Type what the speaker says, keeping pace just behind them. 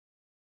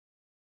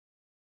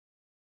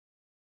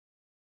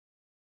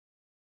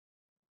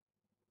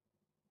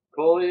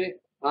Collie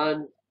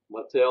and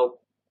myself.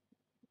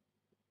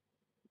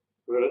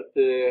 We're at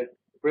the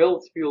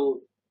wellsfield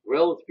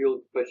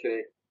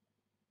fishery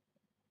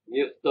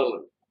near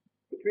Stirling,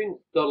 between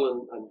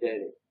Stirling and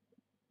Derry.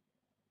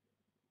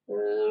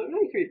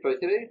 Nice wee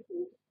fishery.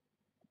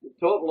 The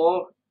top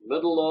loch,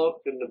 middle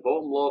loch, and the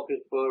bottom loch is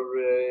for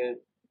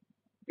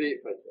bait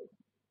fishing.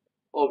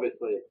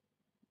 Obviously,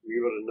 we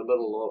were in the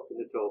middle loch and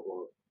the top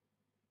loch.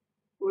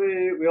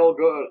 We all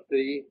got our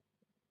three,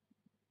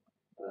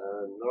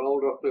 and they're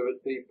all roughly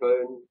about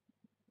 £3.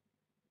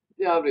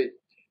 The average,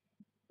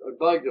 our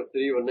bags of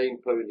three were £9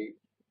 each.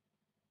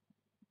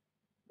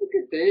 A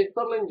good day,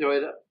 thoroughly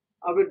enjoyed it.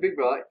 I would be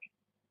back.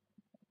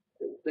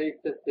 It's nice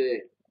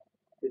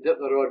to dip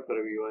the rod for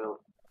a wee while.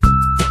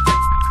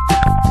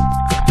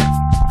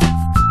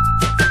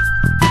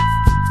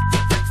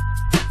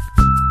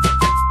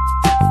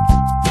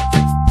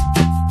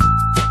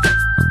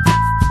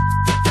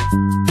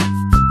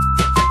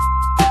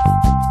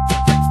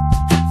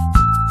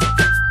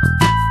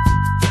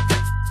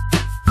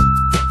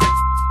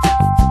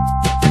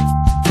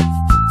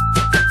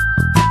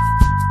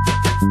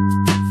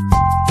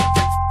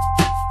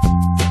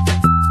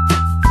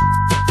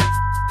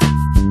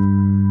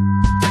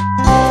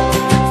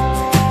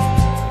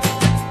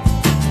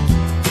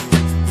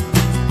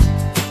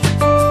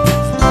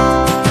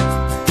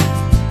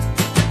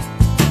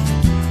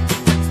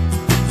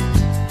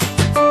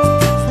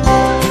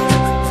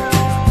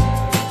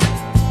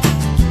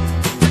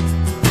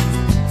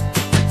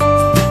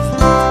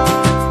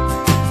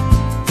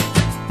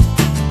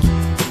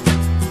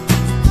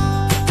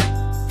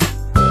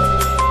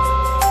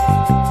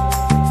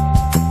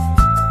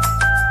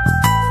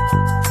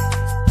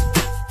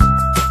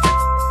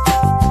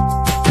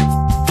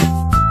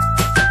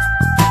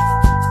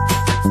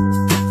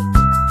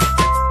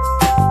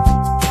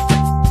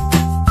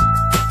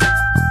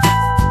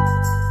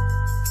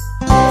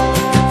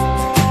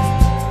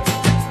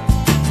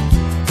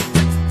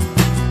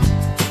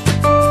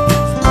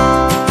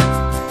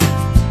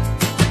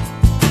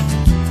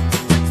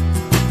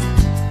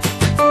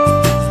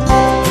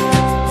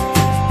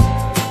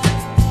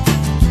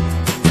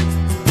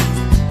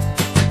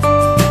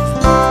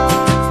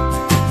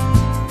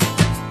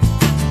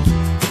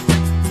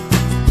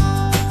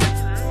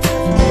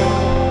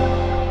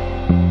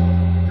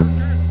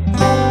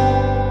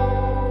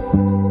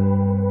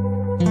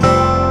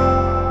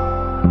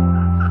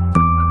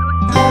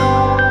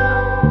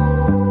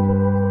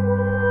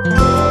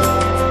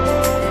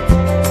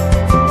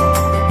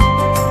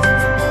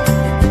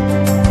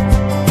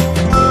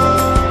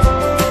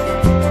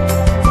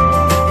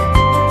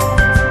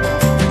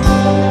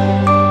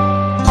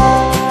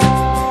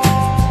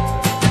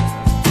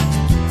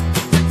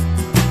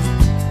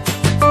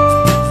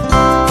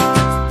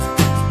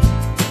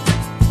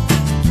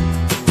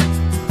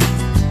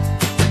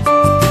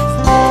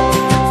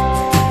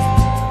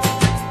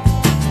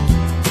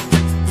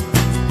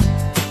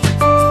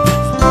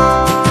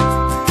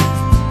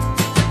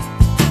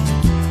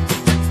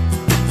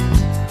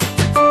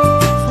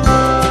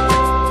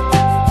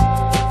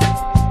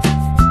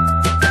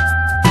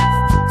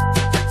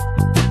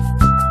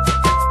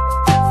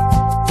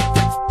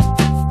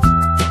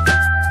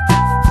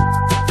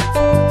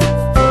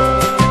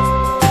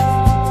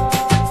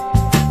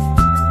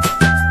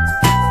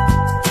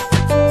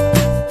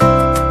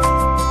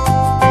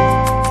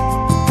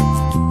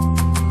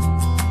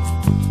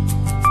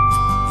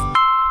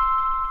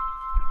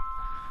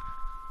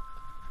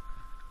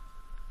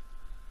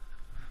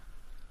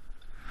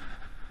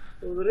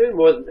 Well, the rain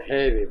wasn't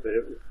heavy, but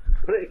it was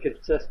pretty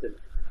consistent.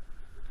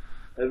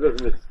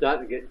 Everything was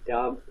starting to get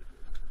damp.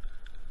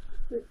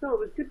 I thought it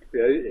was good to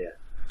be out there.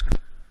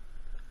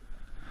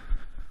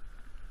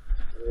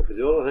 But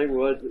the only thing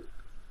was, it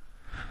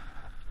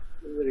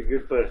wasn't very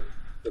good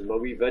for my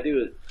wee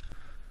videos.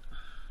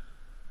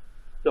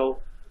 So,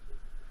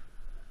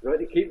 got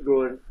to keep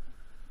going.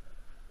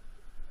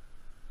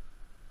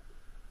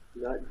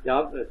 That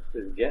dampness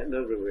is getting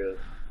everywhere.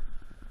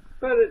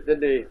 Spirits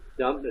didn't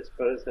damp the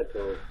spirits at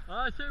all.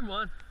 Ah, same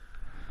one.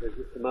 It was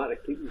just a matter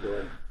of keeping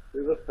going.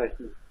 We were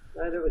fishing,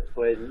 and it was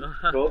pleasant.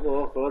 Top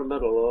loch or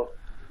middle loch,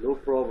 no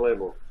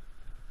problemo.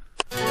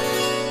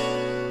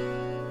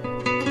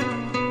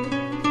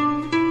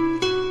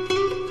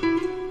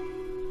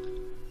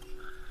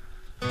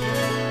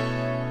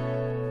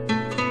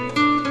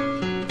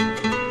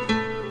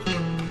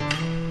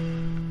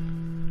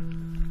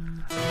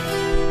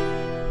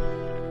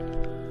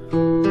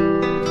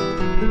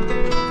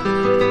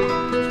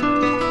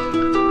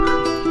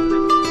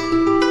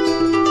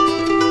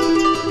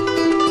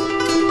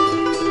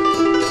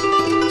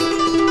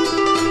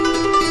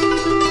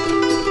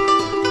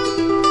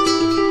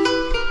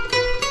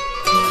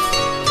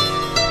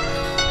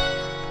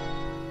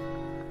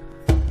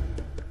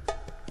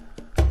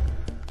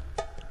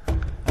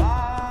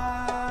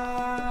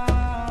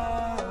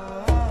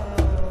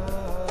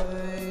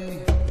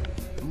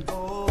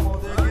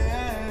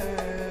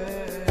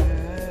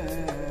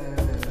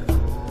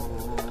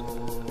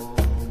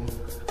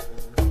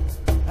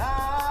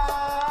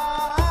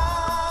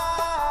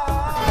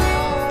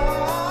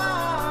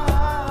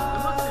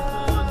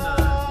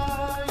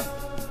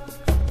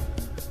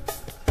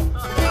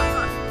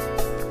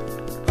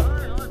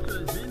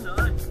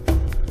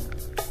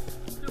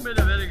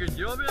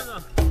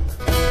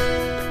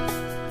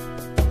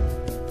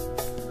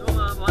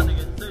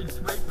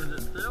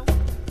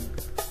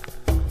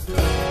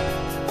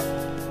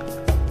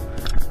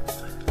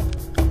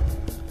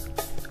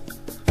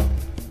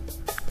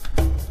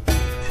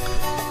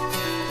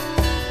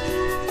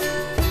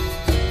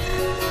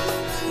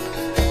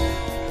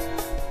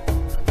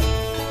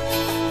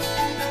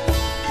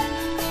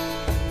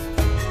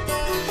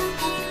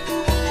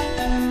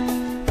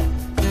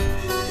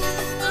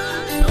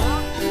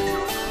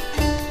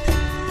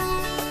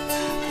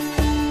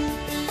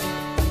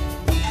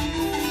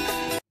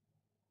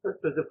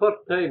 was the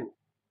first time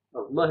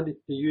I've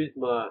managed to use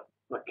my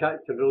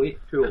catch and release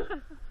tool.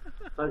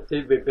 That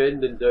saved me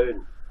bending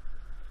down.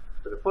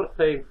 For the first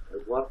time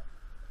it worked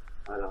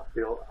and I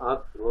feel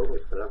absolutely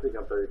terrific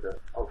about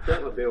it. I'll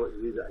certainly be able to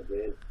use it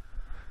again.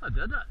 I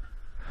did it.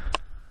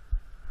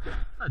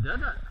 I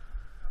did it.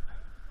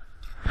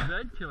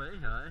 Eventually,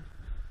 aye.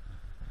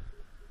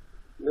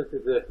 This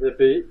is the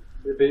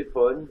bait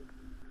pond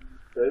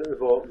down at the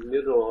bottom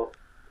near the loft,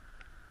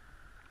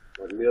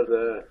 or near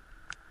the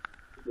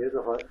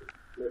hut.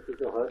 This is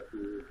the hut.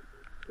 And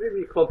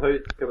maybe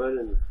clubhouse to come in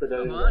and sit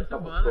down and get a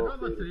cup of coffee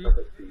and a cup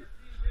of tea.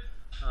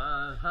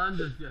 Hand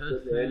is good.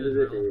 At the end of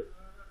the day.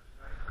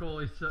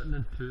 Collie's sitting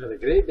in two. Had a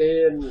great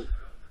day and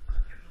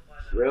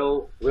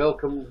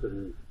welcomed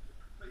and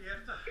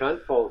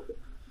can't fault it.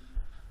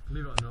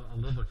 Believe it or not, I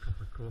love a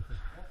cup of coffee.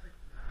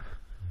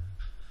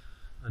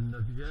 And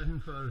have you got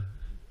anything for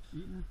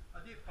eating? I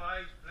do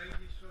pies,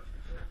 Friday,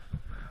 sausage rolls,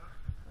 stuff like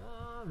that.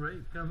 Oh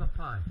right, can I have a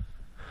pie?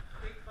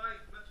 Big pie,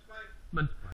 mince pie. Mince pie.